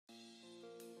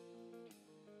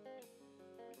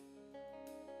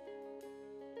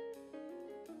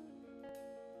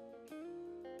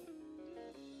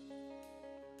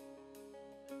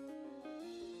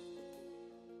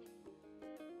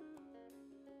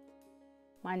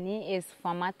My name is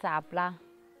Fama Tabla.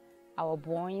 I was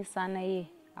born in Sanae.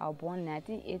 I was born in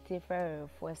 1984.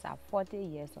 I'm 40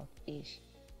 years of age.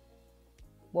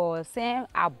 But since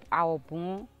I was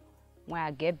born, when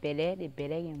I get belly, the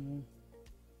belly can move.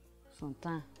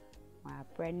 Sometimes when I'm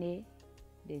pregnant,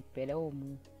 the belly will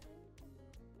move.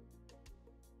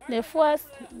 The first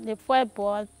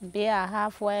boy, baby I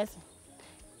have first,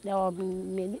 there was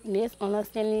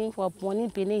misunderstanding for born in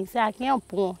Benin. He said, I can't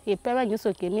born. His parents used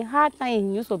to give me hard time.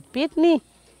 He used to beat me.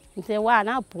 He said, why am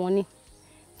I not born?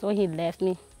 So he left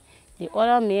me. The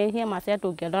other man, he and myself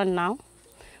together now.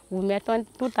 We met in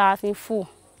 2004.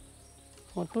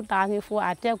 From 2004,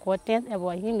 I tell God thanks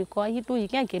about him because he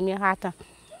can't give me hard time.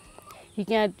 He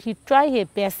tried his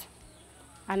best.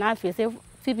 And I visit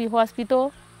Phoebe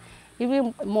Hospital.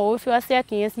 Even more if you are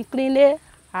second, he clean it,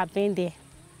 I've been there.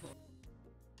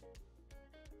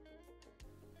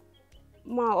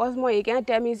 My husband, he can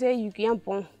tell me say you can't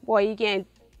born, but he can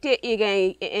take, he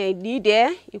can lead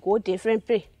there. He go different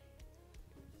place.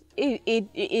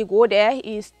 He go there.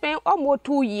 He spend almost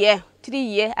 2 years, 3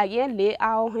 years. I can lay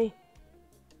out him.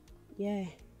 Yeah.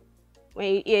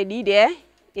 When he lead there,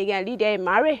 he can lead there. He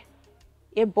marry.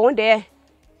 He born there.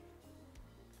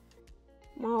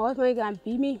 My husband can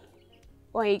beat me,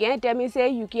 but he can tell me say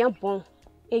you can't born.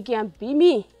 He can beat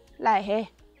me like her.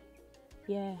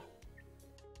 Yeah.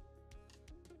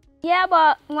 Yeah,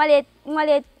 but when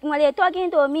they talking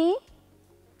to me,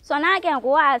 so now I can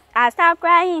go, I start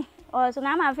crying. Or so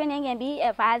now my friend can be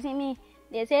advising me.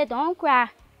 They say, don't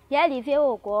cry. Yeah, if you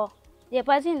will go. The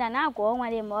person that now go,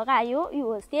 when they mock at you, you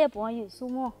will stay born you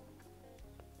sumo.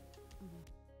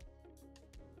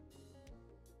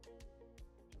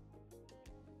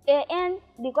 And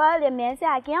because the man say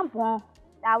I can't born,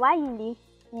 that's why he live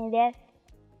in there.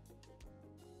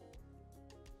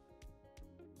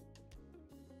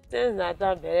 Since that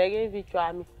time, they give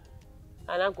try me,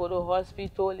 and I go to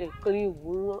hospital, they clean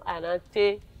wound, and I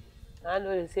take, I know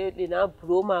they say they not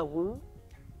blow my wound.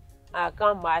 I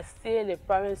come back still, the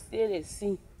parents still they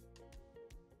see.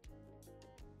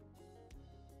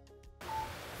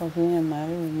 For being a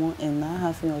married woman and not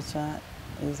having a child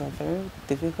is a very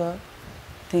difficult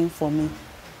thing for me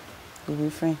to be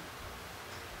frank.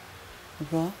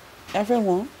 Because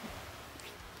everyone,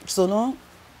 so long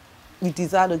we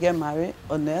desire to get married,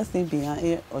 or next thing behind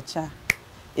it, a child.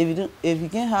 If you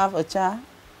can't have a child,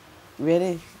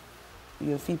 really,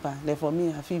 you feel bad. Like for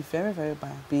me, I feel very, very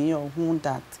bad being your own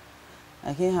dad.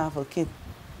 I can't have a kid.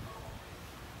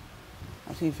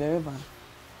 I feel very bad.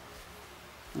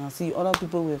 And I see other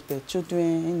people with their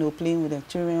children, you know, playing with their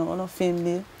children, other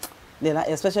family. They like,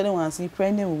 especially when I see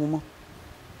pregnant women,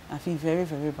 I feel very,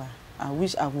 very bad. I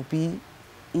wish I would be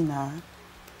in her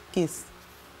case.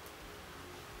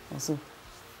 Also.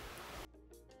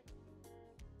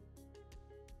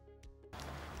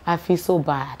 I feel so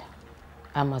bad,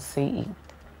 I must say it.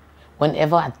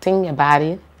 Whenever I think about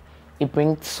it, it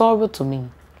brings sorrow to me.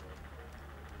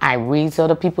 I raise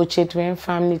other people's children,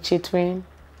 family children.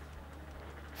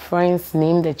 Friends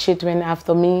name their children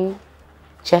after me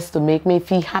just to make me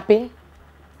feel happy.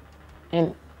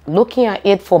 And looking at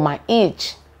it for my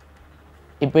age,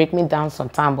 it breaks me down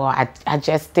sometimes, but I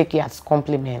just take it as a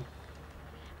compliment.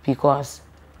 Because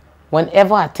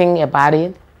whenever I think about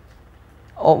it,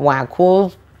 or when I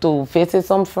go to visit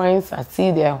some friends, I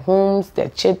see their homes, their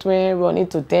children running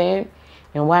to them,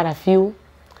 and what I feel,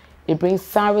 it brings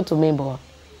sorrow to me, but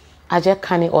I just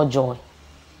can't all joy.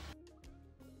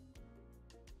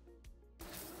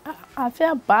 I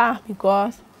feel bad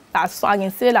because that's I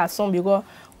can say that song because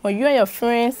when you and your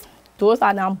friends, those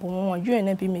are not born, when you and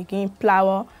them be making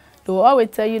flower, they will always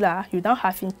tell you that you're not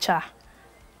having child.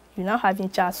 You're not having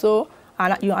child. So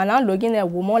you are not looking at a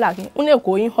woman like only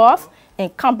going off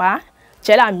and come back,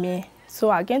 tell me. So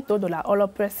I can tell that all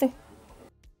of person.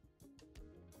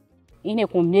 In the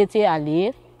community I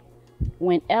live,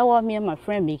 whenever me and my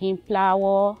friend making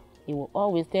flower, he will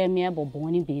always tell me about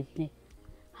born business.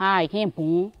 How I can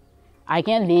born, I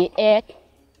can lay egg,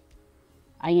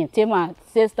 I can take my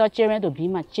sister children to be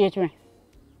my children.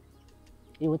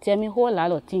 He will tell me a whole lot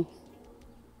of things.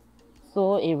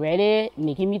 So it really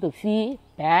making me to feel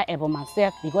bad about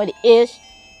myself because the age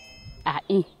I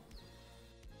in.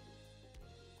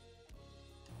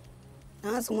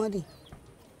 That's somebody.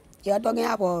 You're talking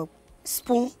about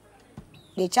spoon.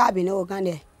 The child in the can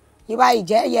you buy you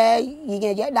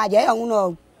can get that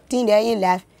you thing there in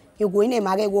life. You go in and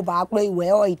market go back play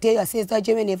well or you tell your sister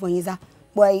Germany for his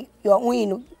boy you're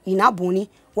only in a bunny.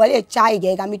 Well a child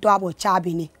get me to have a child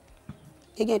in it.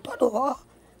 You can talk to her.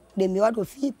 They may want to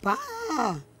feel pa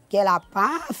get a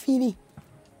pa feeling.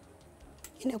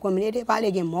 In the community,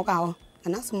 probably get more out,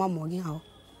 and that's my morning out.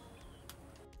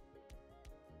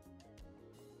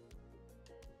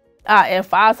 I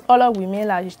advise other women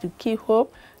that is to keep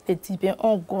hope, they depend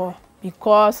on God,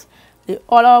 because the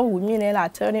other women are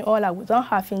telling all that we don't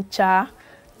having child,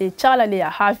 the child that they are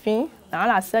having, now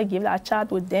I say give that child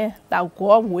to them, that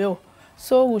God will.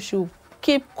 So we should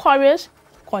keep courage,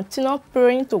 continue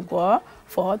praying to God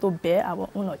for us to bear our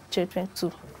own children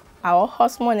too. Our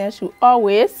husbands should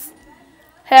always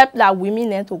help that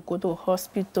women to go to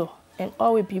hospital and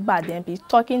always be by them, be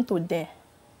talking to them.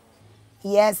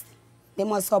 Yes, they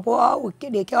must support.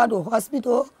 They care to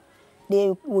hospital.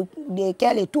 They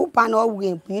care the 2 panel.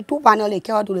 We 2 panel. They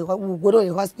care to we go to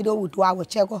the hospital. We do our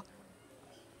checkup.